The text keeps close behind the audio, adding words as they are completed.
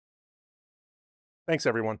Thanks,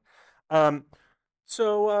 everyone. I'm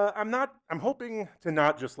hoping to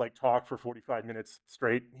not just like talk for 45 minutes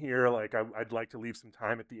straight here. I'd like to leave some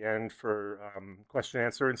time at the end for question and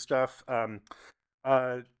answer and stuff. Uh,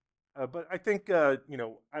 but I think,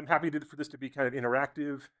 I'm happy for this to be kind of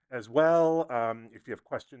interactive as well. If you have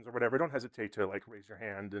questions or whatever, don't hesitate to like raise your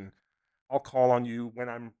hand and I'll call on you when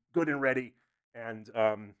I'm good and ready. And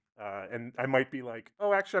I might be like,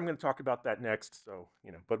 oh, actually, I'm going to talk about that next. So,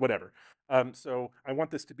 but whatever. So I want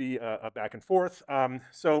this to be a back and forth.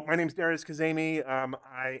 So my name's Darius Kazemi.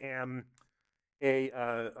 I am a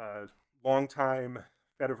longtime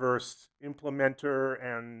Fediverse implementer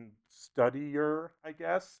and studier, I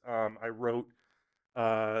guess. I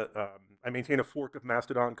maintain a fork of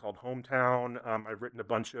Mastodon called Hometown. I've written a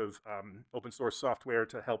bunch of open source software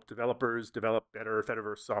to help developers develop better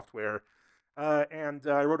Fediverse software. And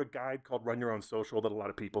I wrote a guide called Run Your Own Social that a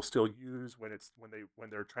lot of people still use when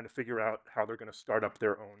they're trying to figure out how they're going to start up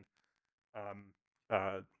their own um,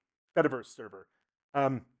 uh, Fediverse server.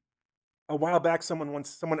 Um, a while back, someone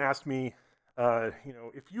asked me,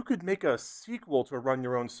 if you could make a sequel to Run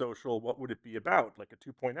Your Own Social, what would it be about, like a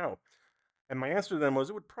 2.0? And my answer to them was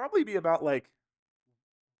it would probably be about like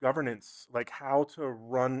governance, like how to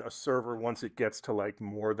run a server once it gets to like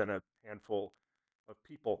more than a handful of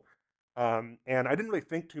people. And I didn't really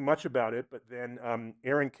think too much about it, but then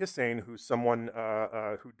Erin Kissane, who's someone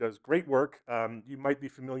who does great work, you might be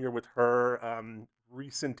familiar with her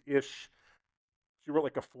recent-ish. She wrote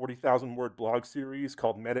like a 40,000 word blog series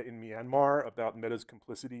called Meta in Myanmar about Meta's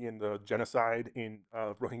complicity in the genocide in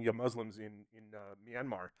Rohingya Muslims in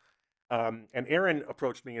Myanmar. And Aaron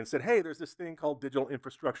approached me and said, "Hey, there's this thing called Digital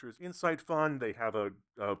Infrastructures Insight Fund. They have a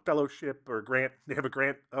fellowship or grant. They have a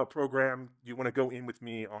grant program. Do you want to go in with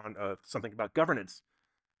me on something about governance?"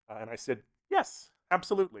 And I said, "Yes,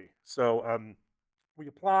 absolutely." So we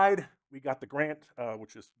applied. We got the grant,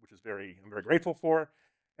 which is I'm very grateful for,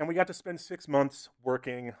 and we got to spend 6 months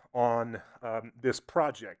working on this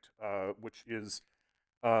project, which is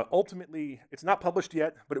ultimately it's not published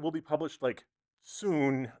yet, but it will be published like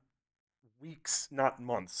soon, weeks, not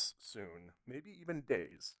months soon, maybe even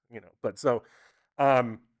days, But so,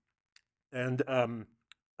 um, and uh,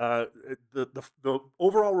 the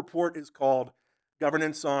overall report is called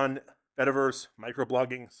 "Governance on Fediverse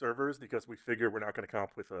Microblogging Servers" because we figure we're not going to come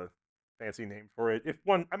up with a fancy name for it. If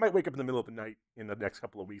one, I might wake up in the middle of the night in the next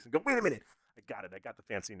couple of weeks and go, "Wait a minute, I got it! I got the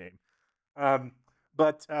fancy name." Um,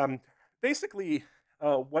 but basically,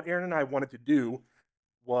 what Aaron and I wanted to do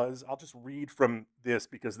was I'll just read from this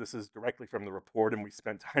because this is directly from the report and we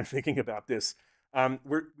spent time thinking about this.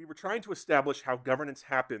 We were trying to establish how governance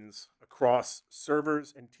happens across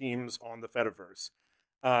servers and teams on the Fediverse.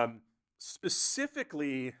 Um,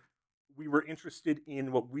 Specifically, we were interested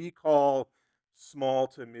in what we call small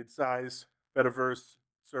to mid-size Fediverse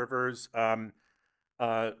servers.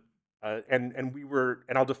 Uh, and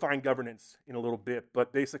I'll define governance in a little bit,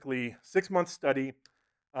 but basically 6 month study.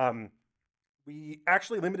 Um, we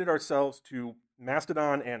actually limited ourselves to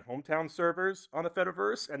Mastodon and Hometown servers on the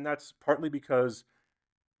Fediverse, and that's partly because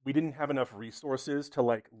we didn't have enough resources to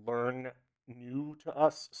like learn new to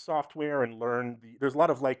us software and learn there's a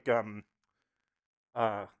lot of like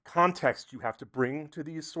context you have to bring to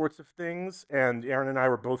these sorts of things. And Aaron and I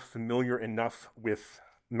were both familiar enough with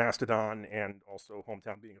Mastodon and also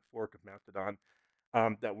Hometown being a fork of Mastodon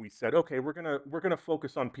that we said, okay, we're gonna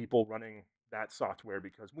focus on people running that software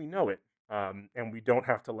because we know it, and we don't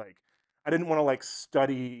have to like. I didn't want to like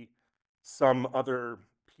study some other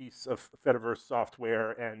piece of Fediverse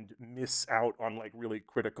software and miss out on like really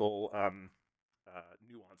critical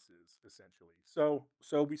nuances, essentially. So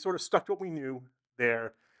we sort of stuck to what we knew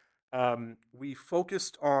there. We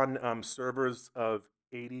focused on servers of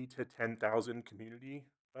 80 to 10,000 community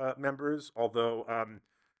members, although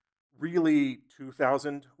really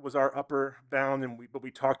 2,000 was our upper bound, but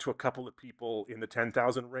we talked to a couple of people in the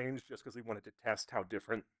 10,000 range just because we wanted to test how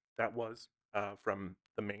different that was from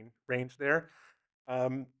the main range there.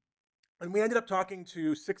 Um, and we ended up talking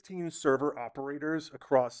to 16 server operators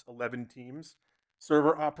across 11 teams.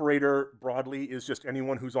 Server operator broadly is just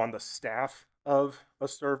anyone who's on the staff of a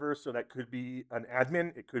server. So that could be an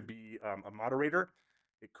admin, it could be a moderator,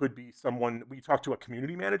 it could be someone. We talked to a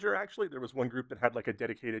community manager, actually. There was one group that had like a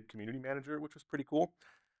dedicated community manager, which was pretty cool.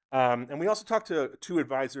 And we also talked to two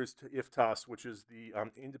advisors to IFTAS, which is the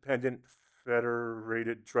Independent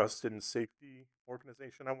Federated Trust and Safety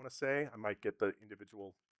Organization, I want to say. I might get the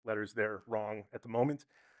individual letters there wrong at the moment.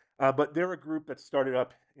 But they're a group that started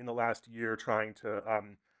up in the last year trying to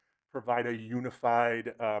provide a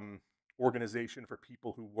unified organization for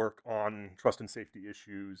people who work on trust and safety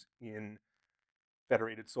issues in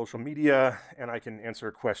federated social media, and I can answer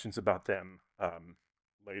questions about them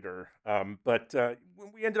later. But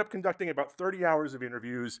we ended up conducting about 30 hours of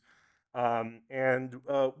interviews, and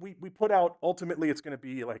we put out, ultimately, it's going to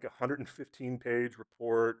be like a 115-page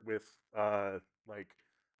report with like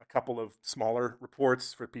a couple of smaller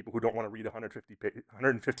reports for people who don't want to read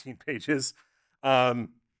 115 pages.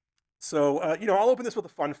 Um, I'll open this with a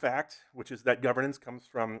fun fact, which is that governance comes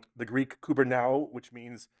from the Greek kubernao, which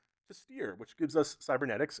means to steer, which gives us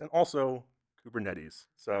cybernetics and also Kubernetes.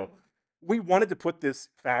 So we wanted to put this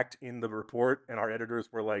fact in the report, and our editors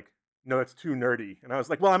were like, no, it's too nerdy. And I was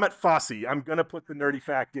like, well, I'm at Fosse. I'm going to put the nerdy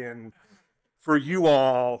fact in for you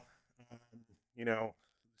all. Um, you know,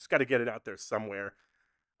 just got to get it out there somewhere.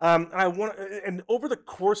 And over the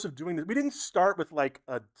course of doing this, we didn't start with like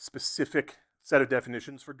a specific set of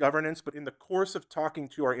definitions for governance, but in the course of talking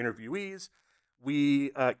to our interviewees,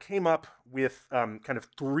 we came up with kind of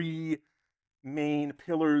three main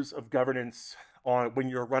pillars of governance on when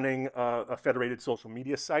you're running a federated social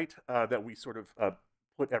media site that we sort of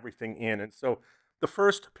put everything in. And so the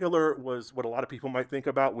first pillar was what a lot of people might think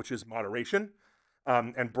about, which is moderation.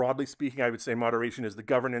 And broadly speaking, I would say moderation is the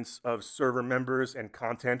governance of server members and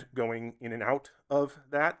content going in and out of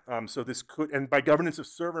that. So this could, and by governance of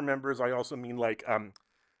server members, I also mean like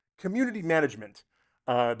community management,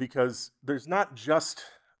 because there's not just,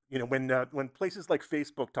 when places like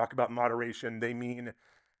Facebook talk about moderation, they mean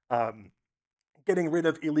um, getting rid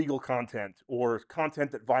of illegal content or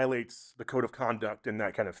content that violates the code of conduct and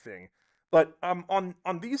that kind of thing. But on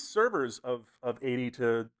these servers of 80 to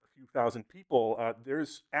a few thousand people,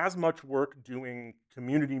 there's as much work doing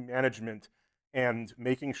community management and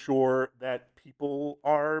making sure that people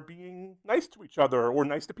are being nice to each other or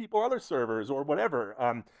nice to people on other servers or whatever.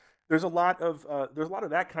 There's a lot of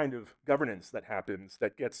that kind of governance that happens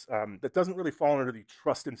that gets that doesn't really fall under the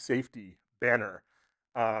trust and safety banner.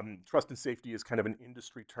 Trust and safety is kind of an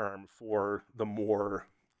industry term for the more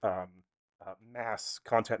mass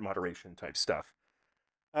content moderation type stuff.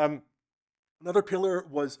 Um, Another pillar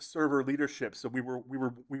was server leadership. So we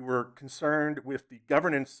were concerned with the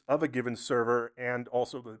governance of a given server and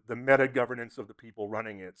also the meta governance of the people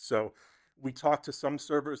running it. So we talked to some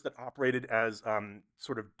servers that operated as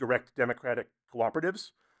sort of direct democratic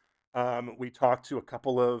cooperatives. We talked to a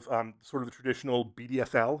couple of sort of the traditional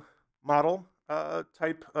BDFL model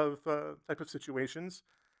type of situations.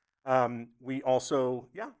 We also,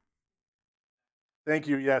 yeah, thank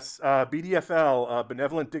you. Yes, BDFL,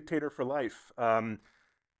 Benevolent Dictator for Life.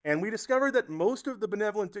 And we discovered that most of the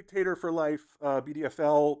Benevolent Dictator for Life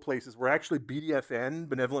BDFL places were actually BDFN,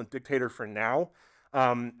 Benevolent Dictator for Now.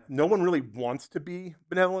 No one really wants to be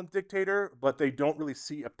Benevolent Dictator, but they don't really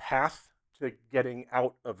see a path to getting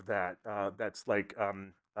out of that. That's like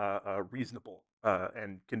reasonable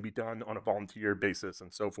and can be done on a volunteer basis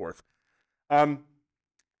and so forth. Um,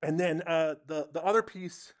 and then the other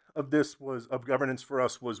piece of this was of governance for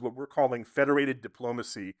us was what we're calling federated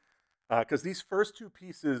diplomacy, because these first two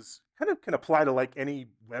pieces kind of can apply to like any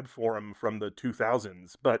web forum from the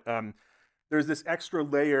 2000s, but there's this extra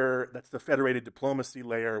layer that's the federated diplomacy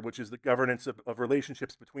layer, which is the governance of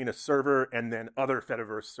relationships between a server and then other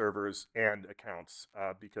Fediverse servers and accounts,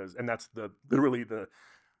 and that's literally the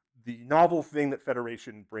novel thing that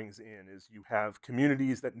Federation brings in is you have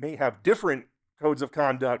communities that may have different codes of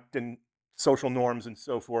conduct and social norms and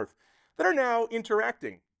so forth that are now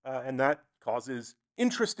interacting, and that causes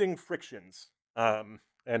interesting frictions and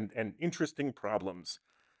interesting problems.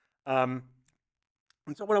 And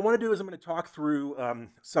so what I want to do is I'm going to talk through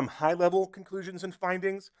some high-level conclusions and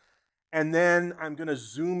findings, and then I'm going to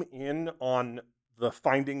zoom in on the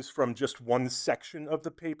findings from just one section of the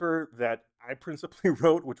paper that I principally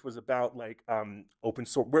wrote, which was about like open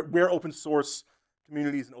source, where open source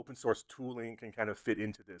communities and open source tooling can kind of fit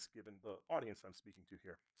into this, given the audience I'm speaking to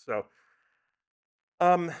here. So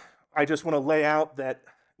I just want to lay out that,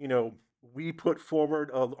 we put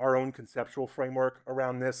forward our own conceptual framework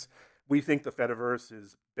around this. We think the Fediverse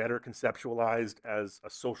is better conceptualized as a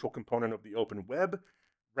social component of the open web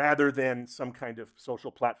rather than some kind of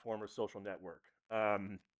social platform or social network.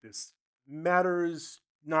 This matters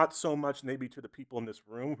not so much maybe to the people in this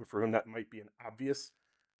room, for whom that might be an obvious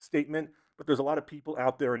statement, but there's a lot of people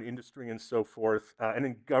out there in industry and so forth, and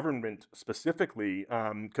in government specifically,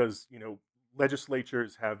 because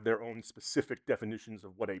legislatures have their own specific definitions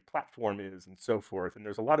of what a platform is and so forth, and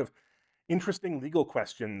there's a lot of interesting legal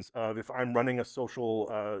questions of if I'm running a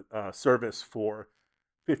social service for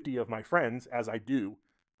 50 of my friends, as I do,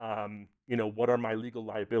 what are my legal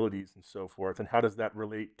liabilities and so forth, and how does that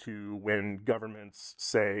relate to when governments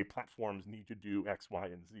say platforms need to do X, Y,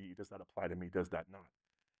 and Z? Does that apply to me? Does that not?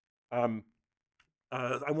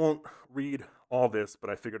 I won't read all this, but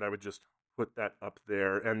I figured I would just put that up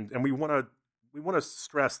there. And we want to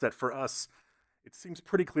stress that for us, it seems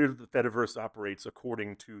pretty clear that the Fediverse operates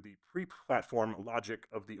according to the pre-platform logic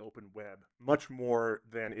of the open web, much more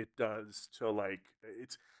than it does to like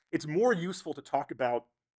it's more useful to talk about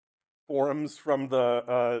forums from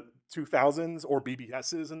the 2000s or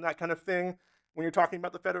BBSs and that kind of thing when you're talking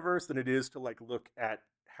about the Fediverse than it is to like look at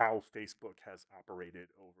how Facebook has operated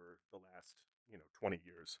over the last 20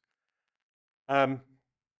 years. Um,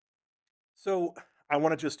 so I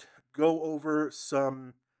want to just go over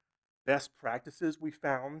some best practices we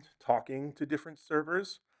found talking to different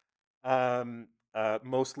servers.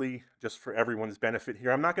 Mostly just for everyone's benefit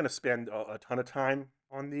here. I'm not going to spend a ton of time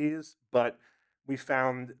on these, but we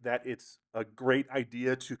found that it's a great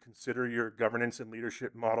idea to consider your governance and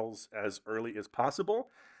leadership models as early as possible,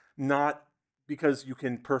 not because you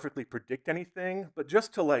can perfectly predict anything, but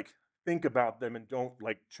just to like think about them and don't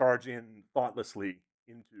like charge in thoughtlessly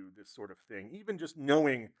into this sort of thing. Even just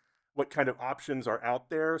knowing what kind of options are out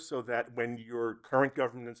there so that when your current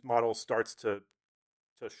governance model starts to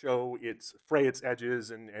show its fray its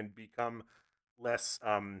edges and become less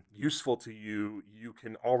useful to you, you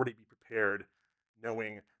can already be prepared,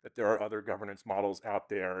 knowing that there are other governance models out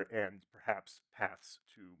there and perhaps paths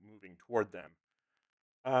to moving toward them.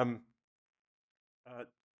 Um, uh,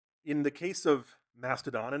 in the case of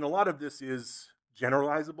Mastodon, and a lot of this is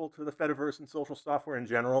generalizable to the Fediverse and social software in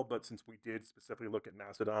general, but since we did specifically look at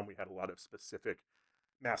Mastodon, we had a lot of specific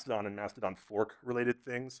Mastodon and Mastodon fork related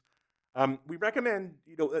things. We recommend,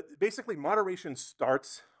 basically moderation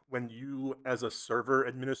starts when you, as a server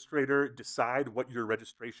administrator, decide what your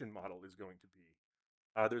registration model is going to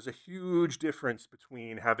be. There's a huge difference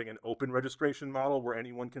between having an open registration model where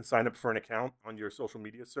anyone can sign up for an account on your social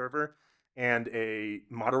media server and a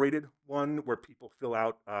moderated one where people fill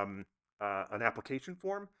out an application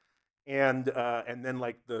form and then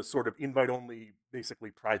like the sort of invite only,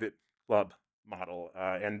 basically private club model.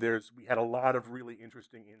 And we had a lot of really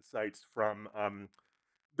interesting insights from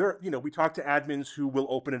there. We talked to admins who will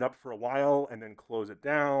open it up for a while and then close it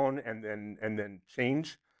down and then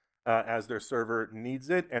change as their server needs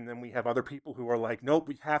it. And then we have other people who are like, nope,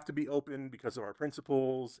 we have to be open because of our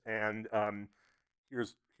principles. And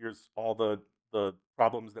here's all the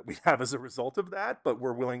problems that we have as a result of that, but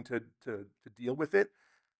we're willing to deal with it.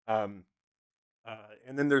 Um, uh,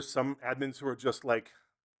 and then there's some admins who are just like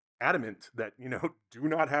adamant that do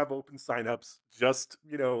not have open signups. Just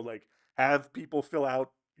like have people fill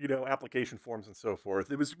out application forms and so forth.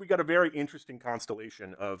 We got a very interesting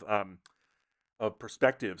constellation of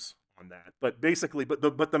perspectives on that. But basically,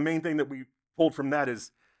 but the main thing that we pulled from that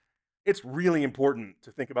is it's really important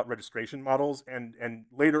to think about registration models. And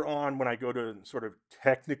later on, when I go to sort of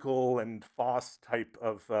technical and FOSS type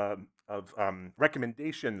of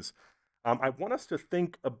recommendations, I want us to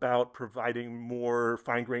think about providing more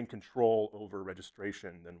fine-grained control over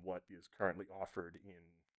registration than what is currently offered in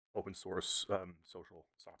open source social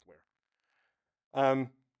software. Um,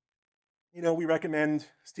 we recommend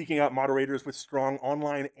seeking out moderators with strong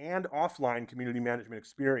online and offline community management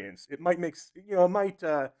experience. It might make,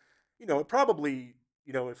 it probably,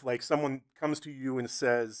 if like someone comes to you and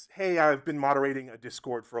says, hey, I've been moderating a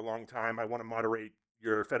Discord for a long time, I want to moderate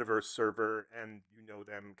your Fediverse server, and you know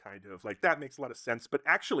them kind of like that makes a lot of sense. But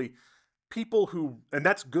actually, and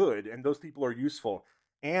that's good, and those people are useful.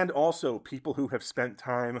 And also people who have spent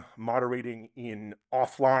time moderating in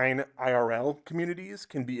offline IRL communities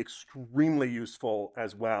can be extremely useful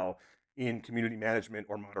as well in community management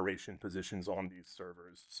or moderation positions on these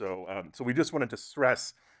servers. So we just wanted to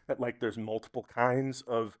stress that like there's multiple kinds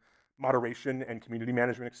of moderation and community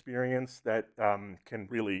management experience that can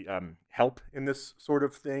really help in this sort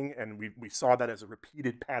of thing. And we saw that as a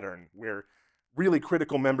repeated pattern where really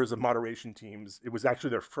critical members of moderation teams, it was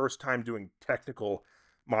actually their first time doing technical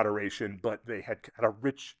moderation, but they had a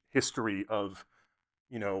rich history of,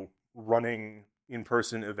 running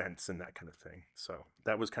in-person events and that kind of thing. So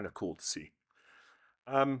that was kind of cool to see.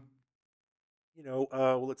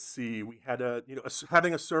 Well, let's see. We had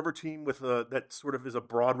having a server team with that sort of is a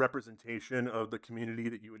broad representation of the community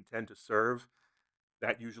that you intend to serve.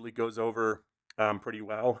 That usually goes over pretty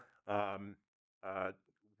well. Uh,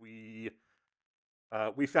 we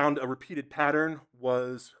we found a repeated pattern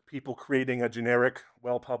was people creating a generic,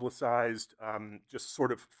 well-publicized, just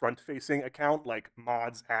sort of front-facing account like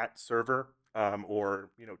mods at server or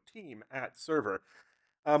team at server.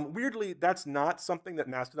 Weirdly, that's not something that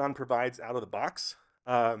Mastodon provides out of the box.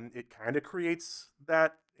 It kind of creates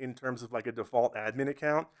that in terms of like a default admin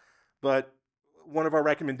account, but one of our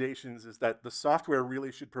recommendations is that the software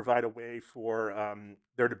really should provide a way for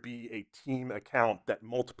there to be a team account that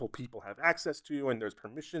multiple people have access to, and there's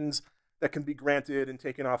permissions that can be granted and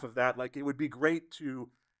taken off of that. Like, it would be great to,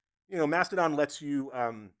 Mastodon lets you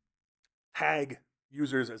tag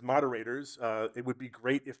users as moderators. It would be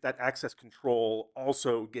great if that access control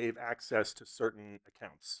also gave access to certain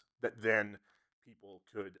accounts that then people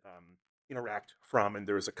could interact from, and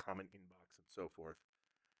there is a common inbox and so forth.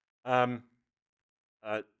 Um,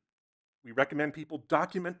 uh, we recommend people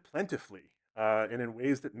document plentifully and in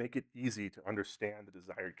ways that make it easy to understand the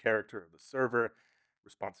desired character of the server,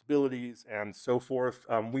 responsibilities, and so forth.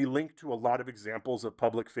 We link to a lot of examples of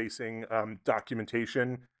public-facing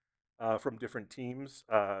documentation from different teams,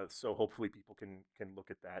 so hopefully people can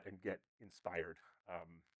look at that and get inspired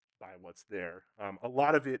by what's there. A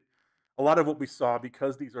lot of what we saw,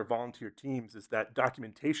 because these are volunteer teams, is that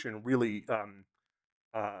documentation really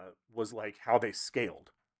was like how they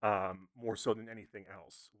scaled, more so than anything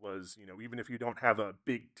else. Was, even if you don't have a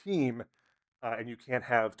big team and you can't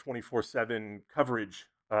have 24/7 coverage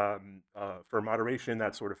for moderation,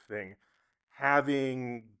 that sort of thing,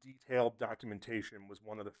 having detailed documentation was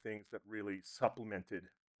one of the things that really supplemented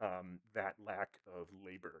that lack of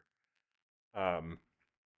labor. Um,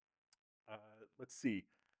 uh, let's see.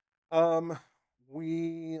 Um,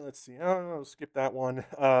 let's see. Oh, skip that one.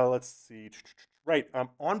 Let's see. Right.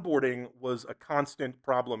 Onboarding was a constant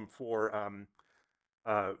problem for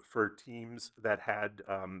teams that had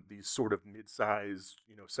these sort of mid-size,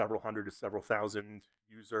 several hundred to several thousand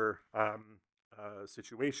user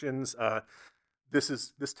situations.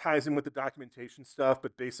 This ties in with the documentation stuff,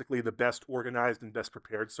 but basically the best organized and best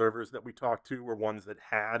prepared servers that we talked to were ones that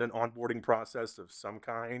had an onboarding process of some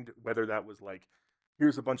kind, whether that was like,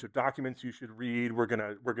 here's a bunch of documents you should read.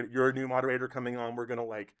 You're a new moderator coming on. We're gonna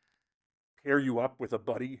like pair you up with a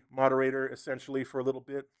buddy moderator essentially for a little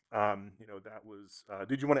bit. That was.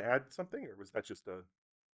 Did you want to add something, or was that just a?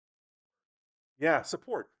 Yeah,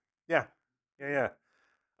 support. Yeah, yeah,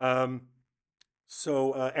 yeah.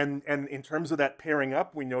 And in terms of that pairing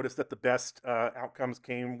up, we noticed that the best outcomes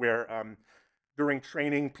came where during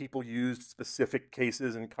training, people used specific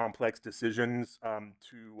cases and complex decisions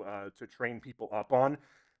to train people up on.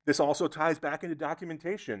 This also ties back into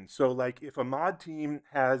documentation. So, like, if a mod team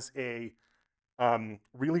has a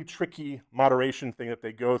really tricky moderation thing that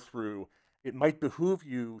they go through, it might behoove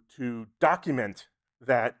you to document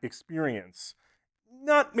that experience.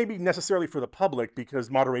 Not maybe necessarily for the public, because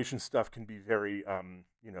moderation stuff can be very,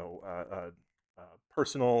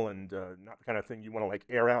 personal and not the kind of thing you want to like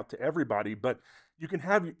air out to everybody. But you can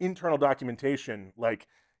have internal documentation like,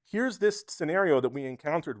 here's this scenario that we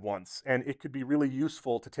encountered once, and it could be really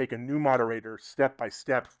useful to take a new moderator step by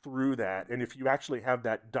step through that. And if you actually have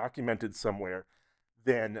that documented somewhere,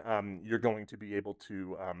 then you're going to be able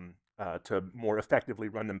to more effectively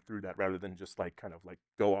run them through that, rather than just like kind of like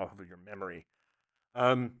go off of your memory.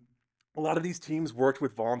 Um, a lot of these teams worked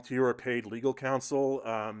with volunteer or paid legal counsel.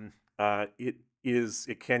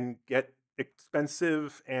 It can get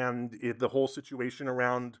expensive, and the whole situation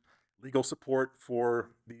around legal support for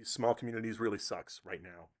these small communities really sucks right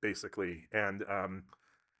now, basically. And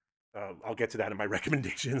I'll get to that in my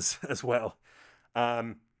recommendations as well.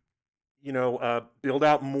 Um, Build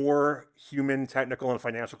out more human, technical, and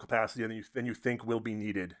financial capacity than you think will be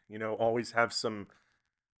needed. Always have some.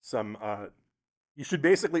 You should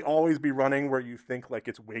basically always be running where you think like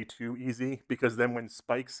it's way too easy, because then when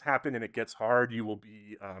spikes happen and it gets hard, you will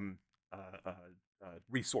be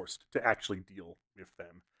resourced to actually deal with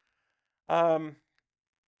them.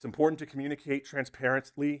 It's important to communicate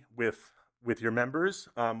transparently with your members.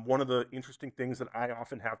 One of the interesting things that I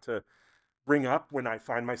often have to bring up when I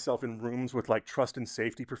find myself in rooms with like trust and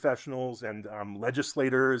safety professionals and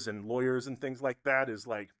legislators and lawyers and things like that is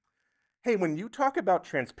like, hey, when you talk about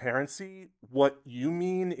transparency, what you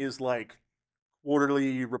mean is like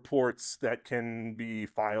quarterly reports that can be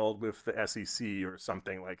filed with the SEC or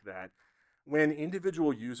something like that. When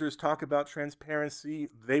individual users talk about transparency,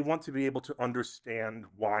 they want to be able to understand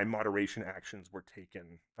why moderation actions were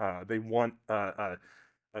taken. They want a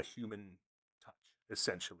human touch,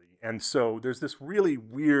 essentially. And so there's this really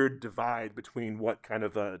weird divide between what kind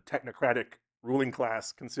of a technocratic ruling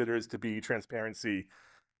class considers to be transparency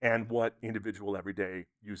and what individual everyday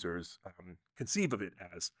users conceive of it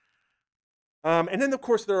as. And then, of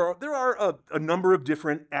course, there are a number of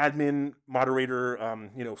different admin moderator,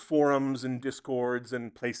 forums and discords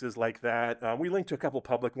and places like that. We linked to a couple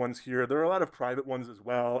public ones here. There are a lot of private ones as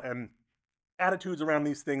well, and attitudes around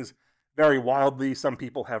these things vary wildly. Some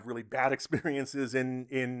people have really bad experiences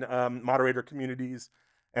in moderator communities.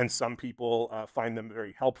 and some people find them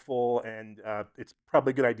very helpful. And it's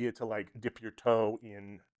probably a good idea to like dip your toe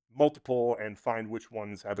in multiple and find which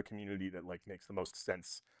ones have a community that like makes the most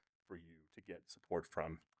sense for you to get support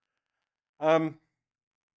from. Um,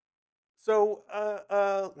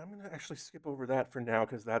 I'm gonna actually skip over that for now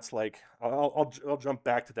because that's like I'll jump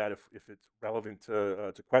back to that if it's relevant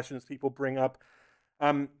to questions people bring up.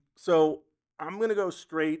 Um, so I'm gonna go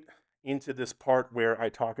straight into this part where I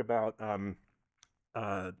talk about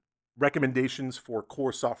uh, recommendations for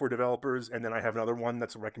core software developers, and then I have another one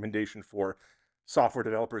that's a recommendation for software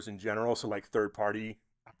developers in general, so like third party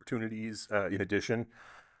opportunities in addition.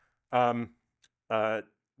 Um, uh,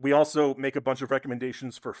 we also make a bunch of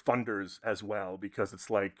recommendations for funders as well because it's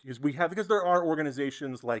like because there are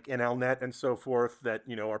organizations like NLNet and so forth that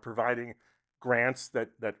are providing grants that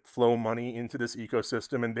flow money into this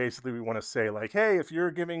ecosystem, and basically we want to say like, hey, if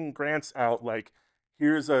you're giving grants out, like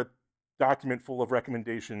here's a document full of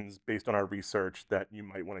recommendations based on our research that you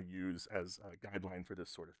might want to use as a guideline for this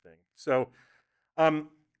sort of thing. So um,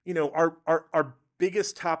 our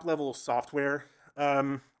biggest top level software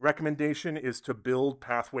recommendation is to build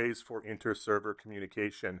pathways for inter-server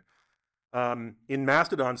communication. In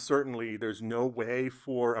Mastodon, certainly, there's no way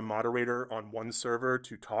for a moderator on one server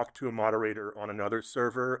to talk to a moderator on another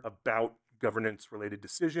server about governance-related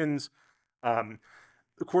decisions.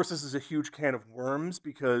 Of course, this is a huge can of worms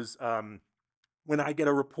because when I get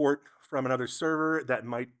a report from another server that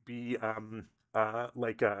might be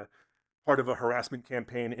like a part of a harassment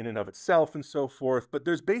campaign in and of itself and so forth. But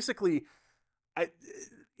there's basically,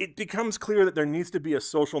 it becomes clear that there needs to be a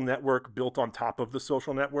social network built on top of the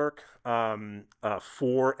social network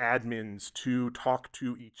for admins to talk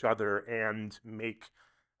to each other and make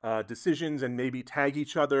decisions and maybe tag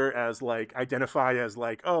each other as like, identify as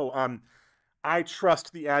like, oh, I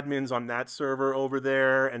trust the admins on that server over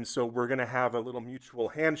there, and so we're going to have a little mutual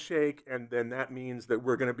handshake, and then that means that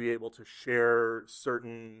we're going to be able to share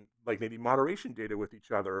certain, like maybe moderation data with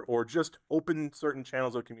each other, or just open certain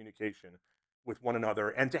channels of communication with one another,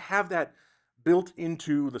 and to have that built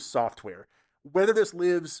into the software. Whether this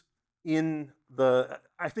lives in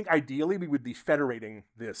I think ideally we would be federating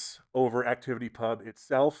this over ActivityPub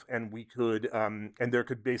itself, and we could, and there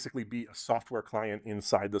could basically be a software client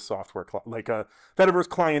inside the software, like a Fediverse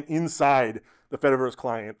client inside the Fediverse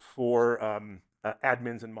client for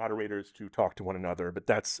admins and moderators to talk to one another. But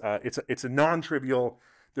that's it's a non-trivial.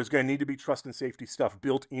 There's going to need to be trust and safety stuff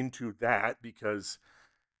built into that because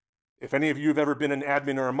if any of you have ever been an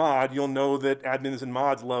admin or a mod, you'll know that admins and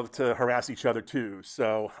mods love to harass each other too.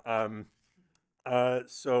 So,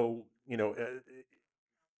 so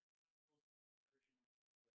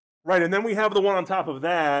right, and then we have the one on top of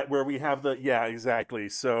that where we have the yeah, exactly.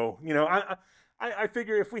 So, I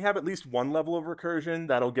figure if we have at least one level of recursion,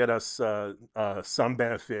 that'll get us some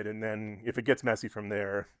benefit, and then if it gets messy from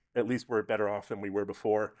there, at least we're better off than we were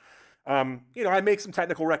before. I make some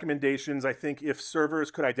technical recommendations. I think if servers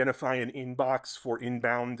could identify an inbox for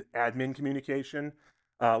inbound admin communication,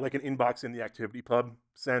 like an inbox in the ActivityPub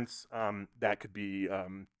sense, that could be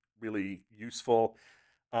really useful.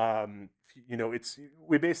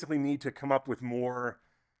 We basically need to come up with more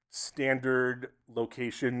standard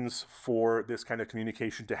locations for this kind of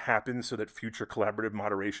communication to happen so that future collaborative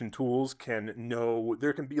moderation tools can know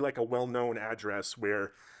there can be like a well-known address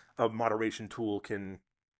where a moderation tool can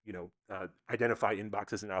identify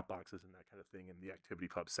inboxes and outboxes and that kind of thing in the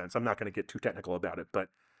ActivityPub sense. I'm not going to get too technical about it, but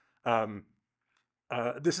um,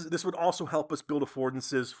 this would also help us build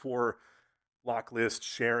affordances for lock list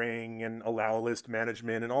sharing and allow list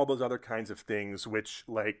management and all those other kinds of things, which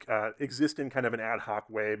like exist in kind of an ad hoc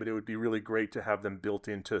way, but it would be really great to have them built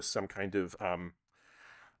into some kind of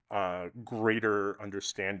greater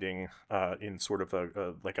understanding in sort of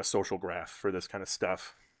like a social graph for this kind of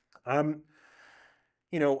stuff. I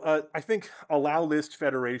think allow list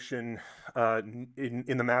federation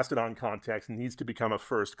in the Mastodon context needs to become a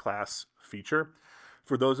first class feature.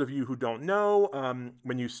 For those of you who don't know,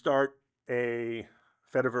 when you start a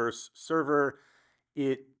Fediverse server,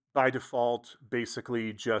 it by default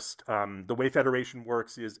basically just the way federation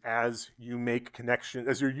works is as you make connections,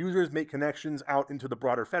 as your users make connections out into the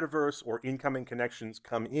broader Fediverse, or incoming connections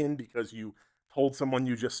come in because you told someone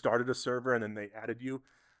you just started a server and then they added you.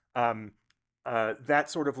 That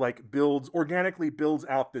sort of like organically builds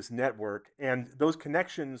out this network, and those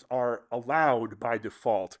connections are allowed by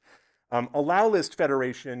default. Allow list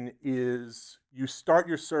federation is you start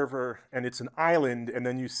your server and it's an island, and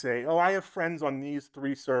then you say, oh, I have friends on these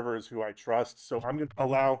 3 servers who I trust, so I'm going to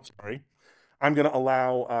allow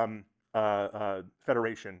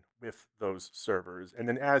federation with those servers. And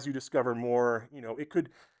then as you discover more, it could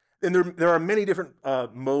And there are many different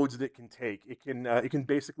modes that it can take. It can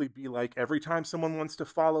basically be like every time someone wants to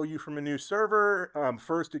follow you from a new server,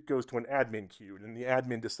 first it goes to an admin queue, and the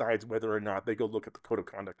admin decides whether or not they go look at the code of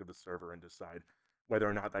conduct of the server and decide whether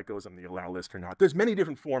or not that goes on the allow list or not. There's many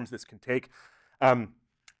different forms this can take. Um,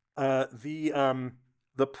 uh, the um,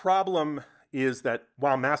 the problem is that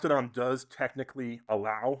while Mastodon does technically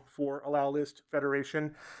allow for allow list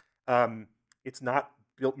federation, um, it's not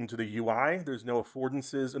built into the UI. There's no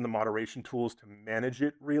affordances in the moderation tools to manage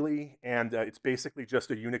it really, and it's basically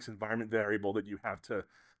just a Unix environment variable that you have to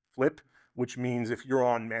flip, which means if you're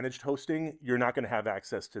on managed hosting, you're not going to have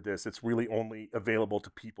access to this. It's really only available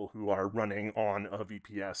to people who are running on a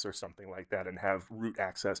VPS or something like that and have root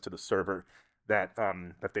access to the server that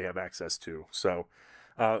they have access to. So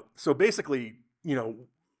basically,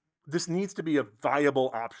 this needs to be a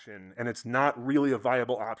viable option, and it's not really a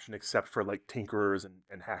viable option except for like tinkerers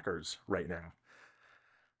and hackers right now.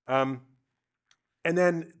 Um, and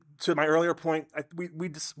then to my earlier point,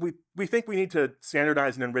 we think we need to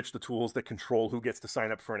standardize and enrich the tools that control who gets to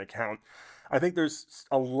sign up for an account. I think there's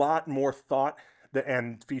a lot more thought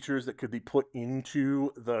and features that could be put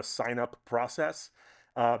into the sign up process.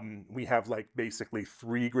 We have like basically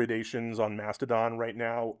 3 gradations on Mastodon right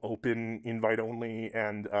now: open, invite only,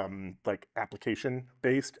 and like application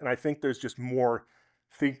based. And I think there's just more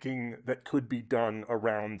thinking that could be done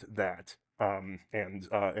around that,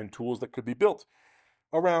 and tools that could be built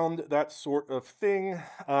around that sort of thing.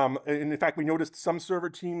 And in fact, we noticed some server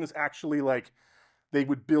teams actually like they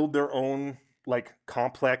would build their own like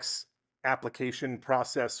complex application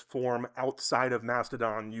process form outside of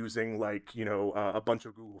Mastodon using like a bunch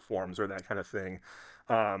of Google Forms or that kind of thing,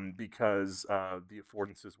 because the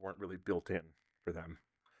affordances weren't really built in for them.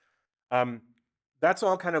 Um, that's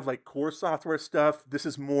all kind of like core software stuff. This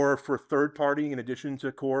is more for third party in addition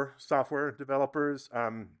to core software developers.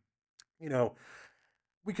 You know,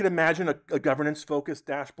 we could imagine a governance-focused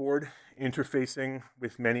dashboard interfacing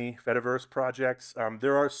with many Fediverse projects.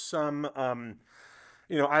 There are some,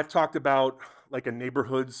 I've talked about like a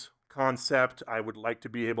neighborhoods concept. I would like to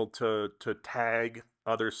be able to tag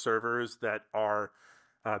other servers that are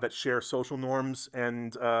that share social norms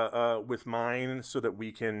and with mine, so that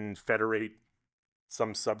we can federate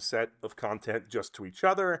some subset of content just to each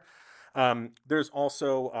other. There's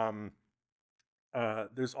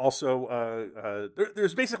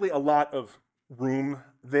basically a lot of room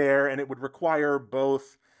there, and it would require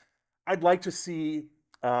both. I'd like to see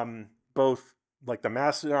both like the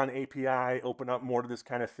Mastodon API open up more to this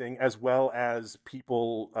kind of thing, as well as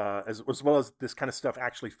people, as well as this kind of stuff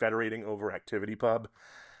actually federating over ActivityPub.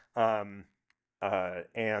 Um,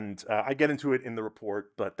 and I get into it in the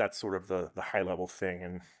report, but that's sort of the high level thing,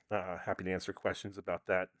 and happy to answer questions about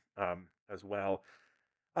that as well.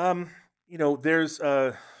 Um, there's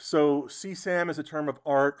so CSAM is a term of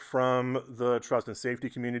art from the trust and safety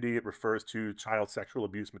community. It refers to child sexual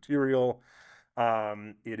abuse material.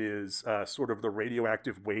 It is sort of the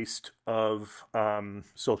radioactive waste of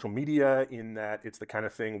social media, in that it's the kind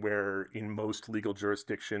of thing where in most legal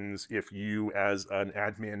jurisdictions, if you as an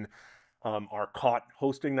admin are caught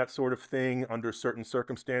hosting that sort of thing under certain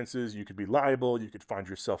circumstances, you could be liable, you could find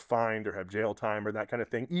yourself fined or have jail time or that kind of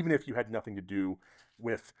thing, even if you had nothing to do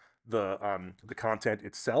with the content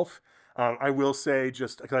itself. I will say,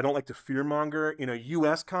 just because I don't like to fearmonger, in a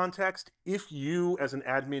US context, if you as an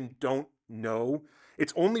admin don't know,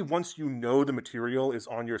 it's only once you know the material is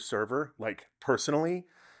on your server, like personally,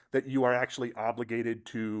 that you are actually obligated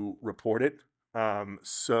to report it.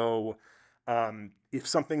 If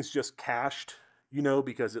something's just cached,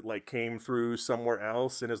 because it like came through somewhere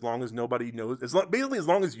else, and as long as nobody knows, basically as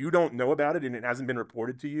long as you don't know about it and it hasn't been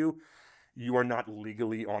reported to you, you are not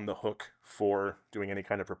legally on the hook for doing any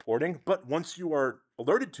kind of reporting. But once you are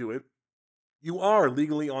alerted to it, you are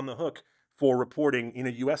legally on the hook for reporting, in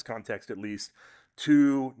a US context at least,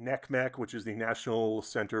 to NCMEC, which is the National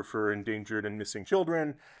Center for Endangered and Missing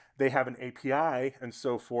Children. They have an API, and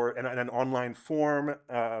so for an online form.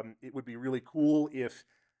 It would be really cool if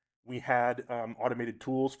we had automated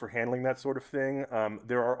tools for handling that sort of thing.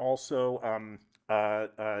 There are also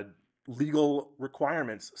legal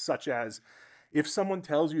requirements, such as if someone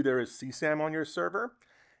tells you there is CSAM on your server,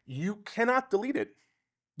 you cannot delete it.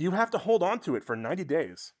 You have to hold on to it for 90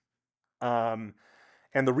 days. And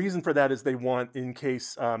the reason for that is they want, in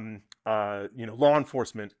case law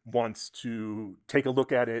enforcement wants to take a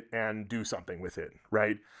look at it and do something with it,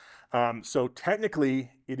 right? So technically,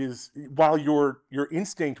 it is, while your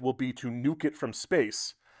instinct will be to nuke it from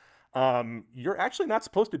space, you're actually not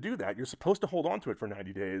supposed to do that. You're supposed to hold on to it for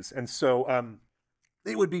 90 days. And so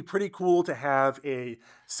it would be pretty cool to have a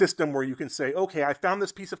system where you can say, okay, I found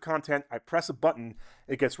this piece of content, I press a button,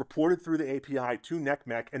 it gets reported through the API to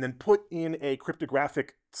NECMEC, and then put in a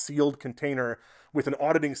cryptographic sealed container with an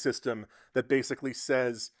auditing system that basically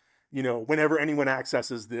says, you know, whenever anyone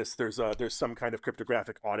accesses this, there's some kind of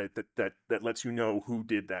cryptographic audit that lets you know who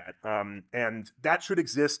did that, and that should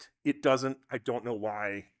exist. It doesn't. I don't know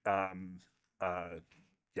why. Yeah.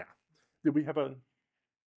 Did we have a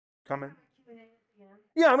comment?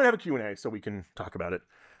 Yeah, I'm gonna have a Q&A so we can talk about it.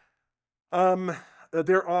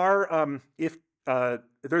 There are if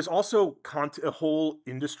there's also a whole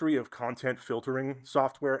industry of content filtering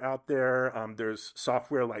software out there. There's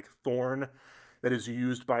software like Thorn that is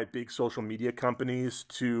used by big social media companies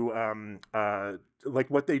to like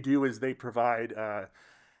what they do is they provide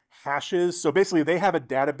hashes. So basically, they have a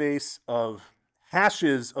database of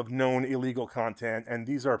hashes of known illegal content, and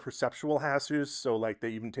these are perceptual hashes. So like they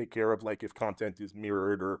even take care of like if content is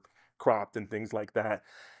mirrored or cropped and things like that.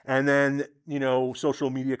 And then, you know, social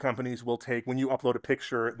media companies will take, when you upload a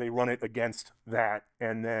picture, they run it against that.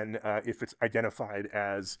 And then if it's identified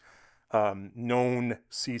as known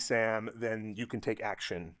CSAM, then you can take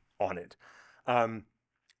action on it.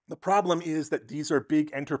 The problem is that these are big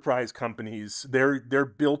enterprise companies. They're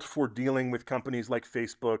built for dealing with companies like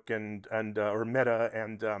Facebook and or Meta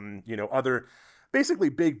and you know, other basically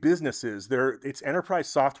big businesses. It's enterprise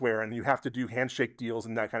software, and you have to do handshake deals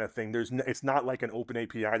and that kind of thing. It's not like an open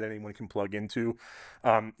API that anyone can plug into.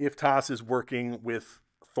 IFTAS is working with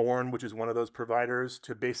Thorn, which is one of those providers,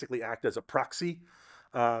 to basically act as a proxy.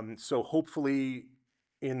 So hopefully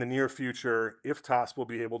in the near future, IFTAS will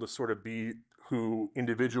be able to sort of be who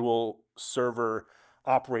individual server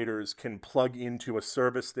operators can plug into a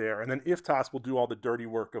service there. And then IFTAS will do all the dirty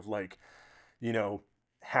work of, like, you know,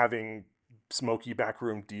 having smoky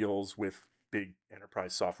backroom deals with big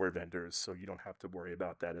enterprise software vendors. So you don't have to worry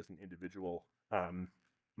about that as an individual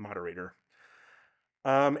moderator.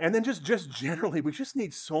 And then just generally, we just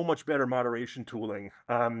need so much better moderation tooling.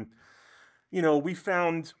 You know, we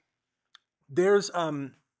found there's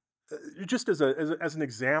just as an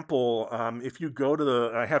example, if you go to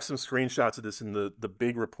I have some screenshots of this in the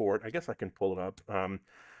big report. I guess I can pull it up.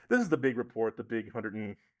 This is the big report, the big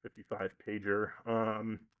 155 pager.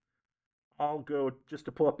 I'll go just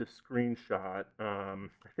to pull up this screenshot. I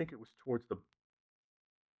think it was towards the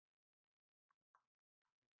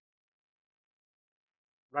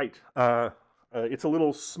right. It's a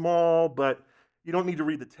little small, but you don't need to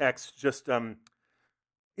read the text. Just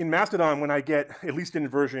in Mastodon, when I get, at least in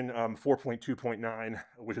version 4.2.9,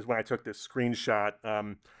 which is when I took this screenshot,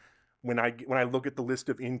 when I look at the list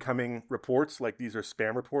of incoming reports, like these are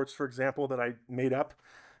spam reports, for example, that I made up,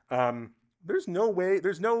 there's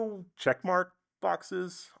no check mark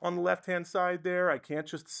boxes on the left-hand side there. I can't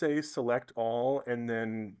just say select all and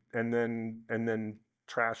then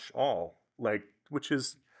trash all, like, which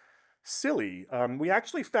is silly. We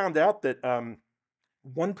actually found out that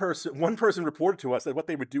one person reported to us that what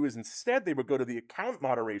they would do is instead they would go to the account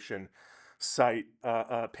moderation site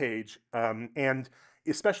page, and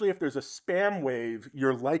especially if there's a spam wave,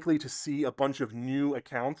 you're likely to see a bunch of new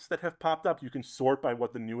accounts that have popped up. You can sort by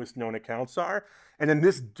what the newest known accounts are, and then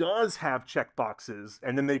this does have checkboxes,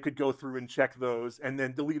 and then they could go through and check those and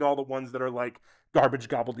then delete all the ones that are like garbage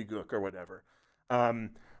gobbledygook or whatever.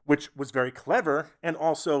 Which was very clever and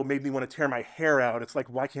also made me want to tear my hair out. It's like,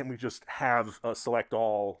 why can't we just have a select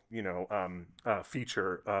all, you know,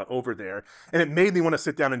 feature over there? And it made me want to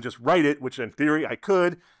sit down and just write it, which in theory I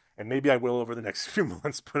could, and maybe I will over the next few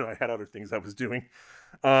months, but I had other things I was doing.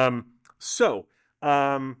 You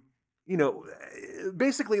know,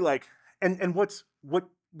 basically, like, and what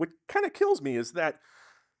kind of kills me is that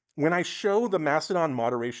when I show the Mastodon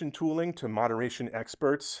moderation tooling to moderation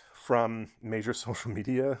experts from major social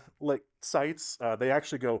media like sites, they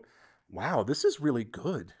actually go, "Wow, this is really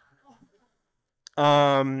good."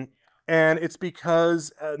 And it's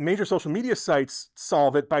because major social media sites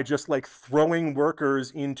solve it by just like throwing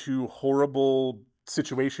workers into horrible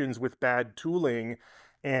situations with bad tooling,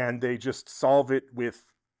 and they just solve it with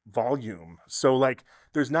volume. So like,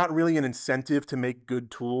 there's not really an incentive to make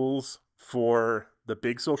good tools for the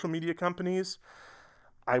big social media companies.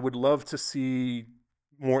 I would love to see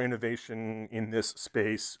more innovation in this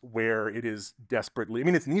space where it is desperately, I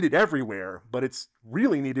mean, it's needed everywhere, but it's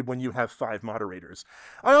really needed when you have 5 moderators.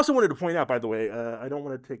 I also wanted to point out, by the way, I don't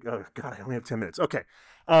want to take, oh God, I only have 10 minutes. Okay.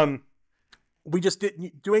 We just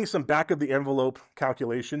doing some back of the envelope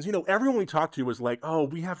calculations. You know, everyone we talked to was like, oh,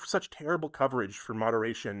 we have such terrible coverage for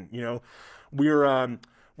moderation. You know, we're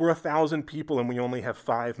 1,000 people and we only have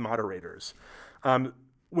 5 moderators.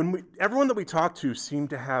 everyone that we talked to seemed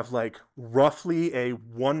to have like roughly a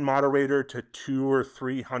one moderator to 200 or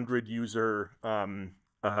 300 user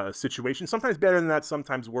situation. Sometimes better than that,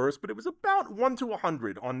 sometimes worse, but it was about 1 to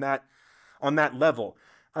 100 on that level.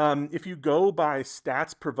 If you go by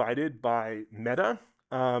stats provided by Meta,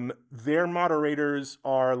 their moderators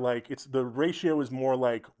are like the ratio is more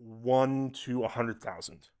like 1 to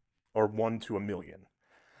 100,000 or 1 to 1 million.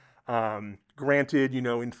 Granted,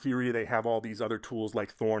 in theory, they have all these other tools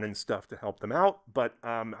like Thorn and stuff to help them out, but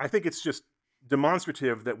I think it's just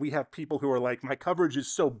demonstrative that we have people who are like, my coverage is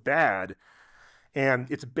so bad, and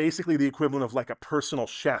it's basically the equivalent of like a personal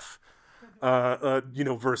chef,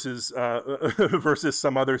 versus versus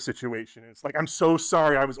some other situation. It's like, I'm so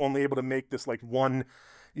sorry, I was only able to make this like one,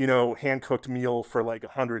 hand cooked meal for like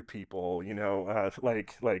 100 people.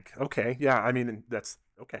 Okay, yeah, I mean that's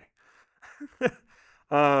okay.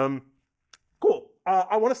 um, Cool.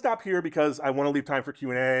 I want to stop here because I want to leave time for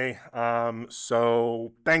Q&A.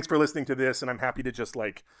 So thanks for listening to this, and I'm happy to just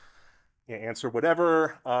like answer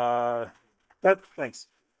whatever. Thanks.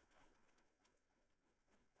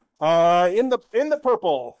 In the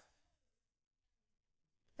purple.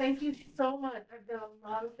 Thank you so much. I've done a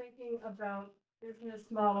lot of thinking about business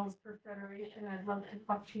models for federation. I'd love to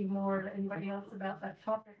talk to you more to anybody else about that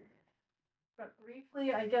topic. But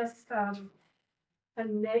briefly, I guess a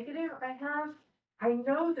negative I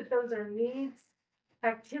know that those are needs.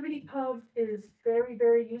 ActivityPub is very,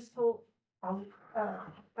 very useful. Um, uh,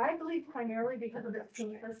 I believe primarily because of its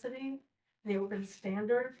simplicity, the open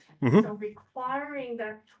standard. Mm-hmm. So requiring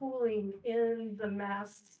that tooling in the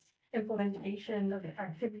mass implementation of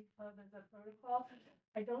ActivityPub as a protocol,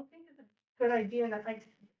 I don't think is a good idea, and I think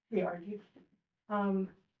we argue.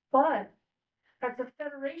 But at the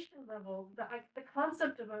federation level, the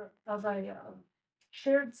concept of a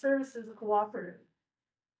shared services cooperative,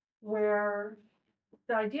 where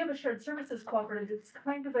the idea of a shared services cooperative is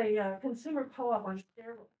kind of a consumer co-op on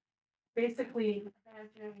steroids. Basically,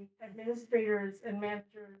 imagine administrators and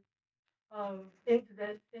managers of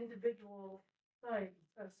individual sites,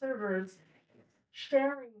 servers,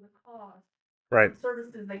 sharing the cost Right. of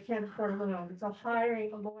services they can't afford alone. So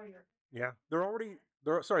hiring a lawyer. Yeah. There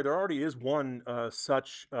already is one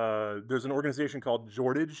such. There's an organization called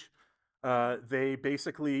Jordage. They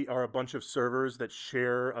basically are a bunch of servers that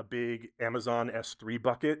share a big Amazon S3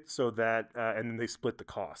 bucket, so that and then they split the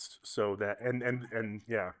cost. So that and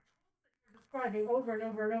yeah. Describing over and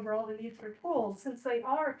over and over all the needs for tools, since they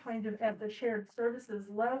are kind of at the shared services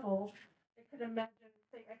level, I could imagine,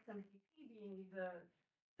 say, XMPP being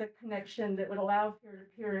the connection that would allow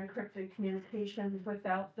peer-to-peer encrypted communication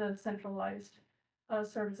without the centralized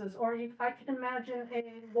services. Or I can imagine a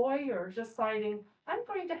lawyer deciding, I'm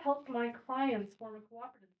going to help my clients form a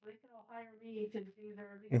cooperative, so they can all hire me to do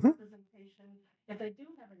their legal representation if they do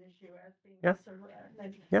have an issue as being Yeah. a server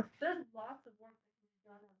admin. Yeah. There's lots of work that can be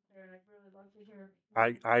done out there, and I'd really love to hear.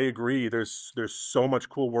 I agree. There's so much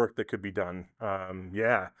cool work that could be done.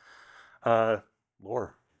 Yeah. Uh,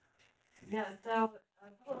 Lore. Yeah, so a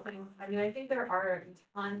couple of things. I mean, I think there are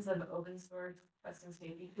tons of open source custom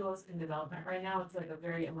safety tools in development right now. It's like a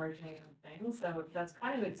very emerging thing, so that's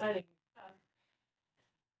kind of exciting stuff.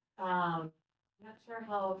 Not sure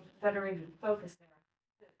how federated focus there.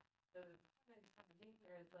 The thing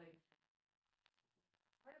here is like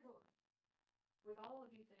part of with all of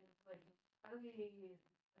these things, like how do we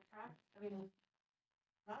attract? I mean,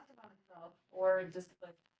 not about itself or just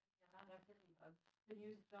like not activity hub to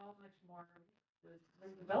use so much more the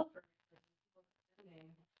developer and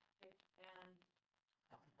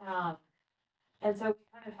and so we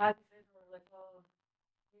kind of had this vision where we're like, well,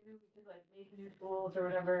 maybe we could like make new tools or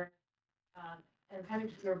whatever. And kind of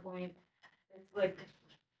to your point, it's like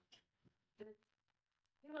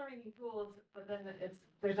people are making tools, but then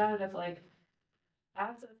there's not enough like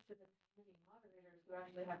access to the community moderators who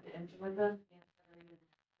actually have to implement them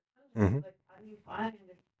Mm-hmm. like how do you find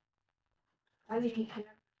how do you connect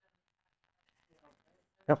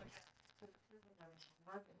Yep.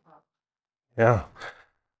 Yeah.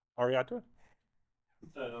 Ariata?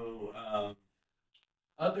 So,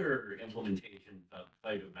 other implementations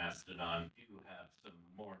outside of Mastodon do have some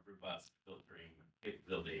more robust filtering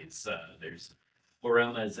capabilities. There's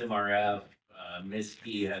Orema's MRF.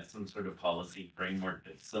 MISP has some sort of policy framework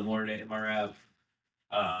that's similar to MRF.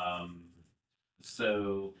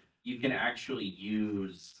 So you can actually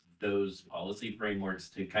use those policy frameworks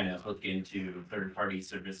to kind of hook into third-party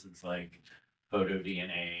services like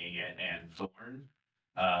PhotoDNA and Thorn.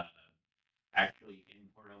 Actually, in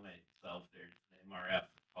Portoma itself, there's an MRF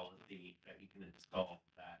policy that you can install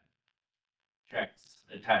that checks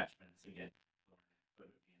attachments against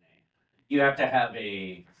PhotoDNA. you have to have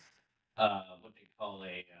a what they call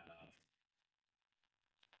it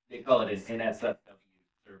an NSFW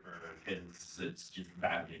server because it's just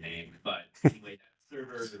badly named. But anyway, that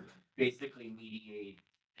server basically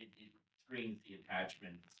it screens the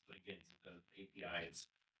attachments against those APIs.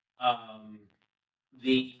 Um,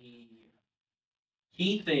 the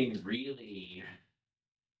key thing really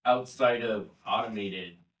outside of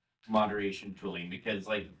automated moderation tooling, because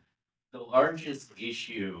like the largest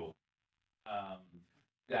issue um,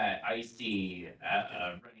 that I see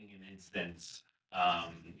running an instance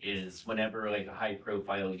is whenever like a high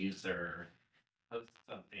profile user posts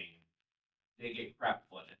something, they get crap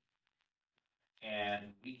flooded. And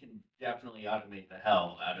we can definitely automate the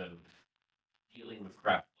hell out of dealing with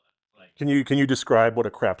crap flood. Like, Can you describe what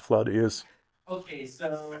a craft flood is? okay,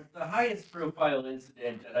 so the highest profile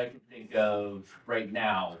incident that I can think of right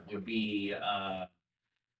now would be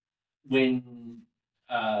when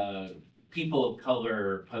uh, people of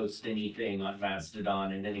color post anything on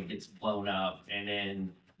Mastodon and then it gets blown up and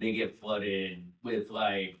then they get flooded with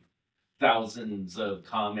like thousands of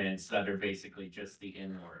comments that are basically just the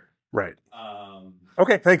N word. Right. Um,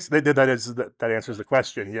 Okay, thanks. That answers the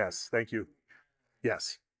question. Yes, thank you.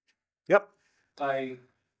 Yes. Yep. like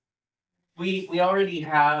we already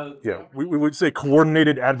have Yeah, we would say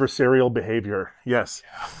coordinated adversarial behavior. Yes.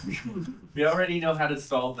 we already know how to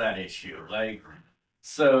solve that issue. Like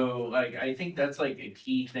so like I think that's like a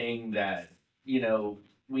key thing that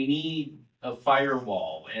we need a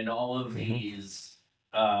firewall in all of these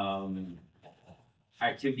um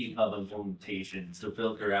activity hub implementations to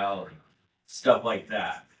filter out stuff like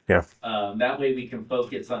that. Yeah. That way we can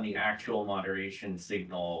focus on the actual moderation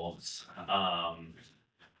signals.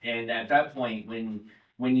 And at that point,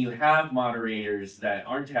 when you have moderators that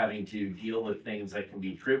aren't having to deal with things that can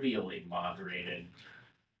be trivially moderated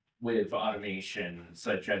with automation,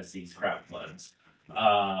 such as these crowd floods,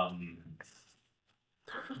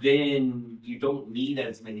 then you don't need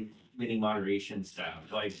as many moderation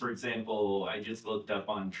staff. Like for example, I just looked up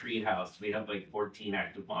on Treehouse. We have like 14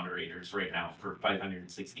 active moderators right now for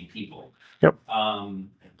 560 people. Yep.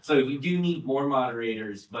 So you do need more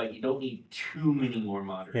moderators, but you don't need too many more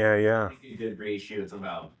moderators. Yeah. I think a good ratio is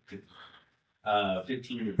about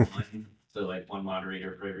 15 to 1. So like one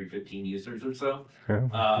moderator for every 15 users or so. Yeah.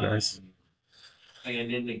 Nice.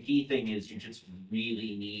 And then the key thing is you just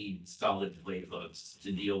really need solid playbooks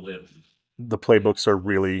to deal with. The playbooks are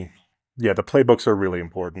really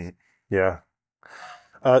important. Yeah.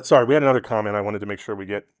 Sorry, we had another comment. I wanted to make sure we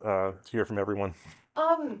get to hear from everyone.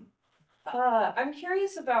 I'm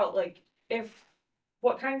curious about like if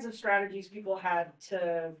what kinds of strategies people had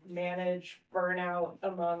to manage burnout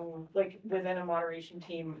among like within a moderation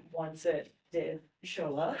team once it did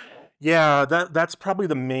show up. Yeah, that's probably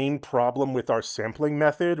the main problem with our sampling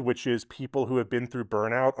method, which is people who have been through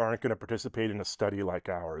burnout aren't going to participate in a study like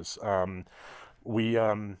ours. We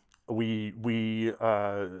and we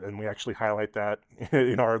actually highlight that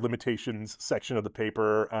in our limitations section of the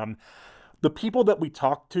paper. The people that we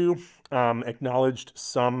talked to acknowledged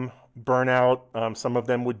some burnout. Some of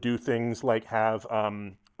them would do things like have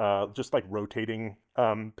just like rotating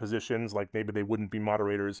positions, like maybe they wouldn't be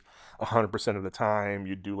moderators 100% of the time.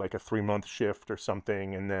 You'd do like a 3-month shift or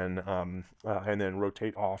something, and then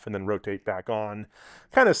rotate off and then rotate back on.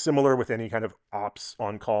 Kind of similar with any kind of ops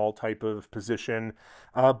on call type of position.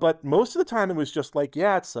 But most of the time it was just like,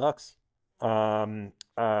 yeah, it sucks. And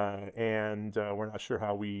we're not sure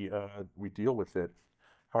how we deal with it.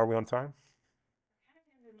 How are we on time?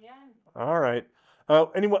 All right.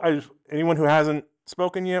 Anyone who hasn't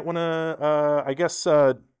spoken yet want to? I guess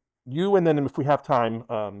you, and then if we have time,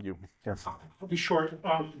 you. Yeah. I'll be short.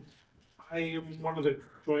 I am one of the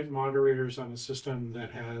joint moderators on a system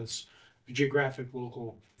that has a geographic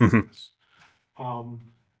local focus.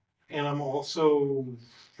 And I'm also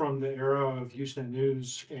from the era of Usenet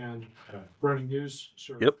News and running news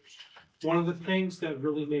servers. Yep. One of the things that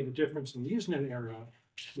really made a difference in the Usenet era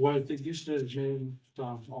was that Usenet admins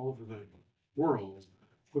all over the world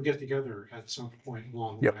would get together at some point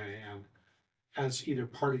along the way, and as either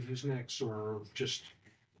part of Usenix or just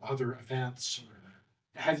other events.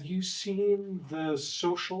 Have you seen the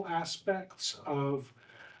social aspects of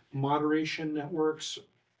moderation networks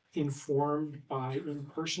informed by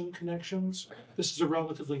in-person connections? This is a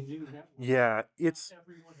relatively new network. Yeah,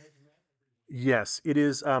 Everyone has met. yes, it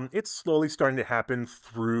is. It's slowly starting to happen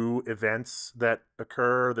through events that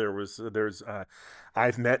occur.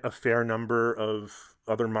 I've met a fair number of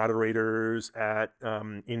other moderators at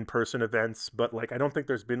in-person events, but like I don't think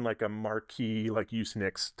there's been like a marquee like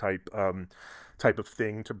Usenix type of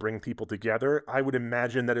thing to bring people together. I would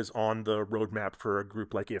imagine that is on the roadmap for a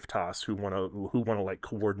group like IFTAS who want to like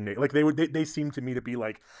coordinate. Like they seem to me to be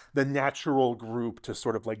like the natural group to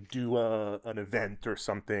sort of like do an event or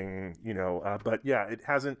something, you know. But yeah,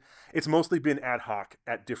 it's mostly been ad hoc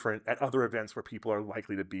at other events where people are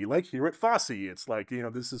likely to be, like here at Fosse. It's like, you know,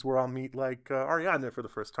 this is where I'll meet like Ariana for the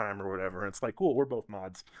first time or whatever. And it's like, cool, we're both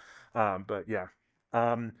mods. But yeah.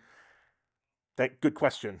 Good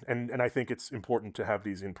question, and I think it's important to have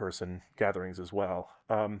these in-person gatherings as well.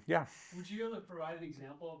 Yeah. Would you be able to provide an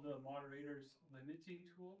example of the moderator's limiting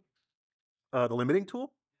tool? The limiting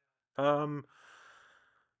tool. Uh,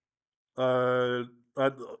 uh,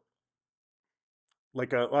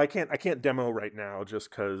 like I can't demo right now just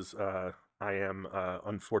because I am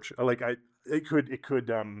unfortunate. Like it could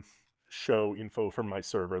show info from my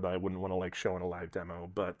server that I wouldn't want to like show in a live demo,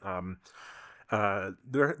 but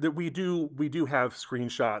we do have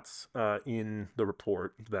screenshots in the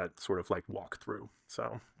report that sort of like walk through,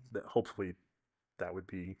 so hopefully that would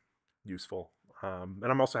be useful. And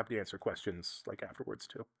I'm also happy to answer questions like afterwards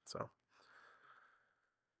too. So,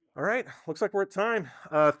 all right, looks like we're at time.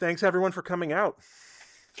 Thanks everyone for coming out.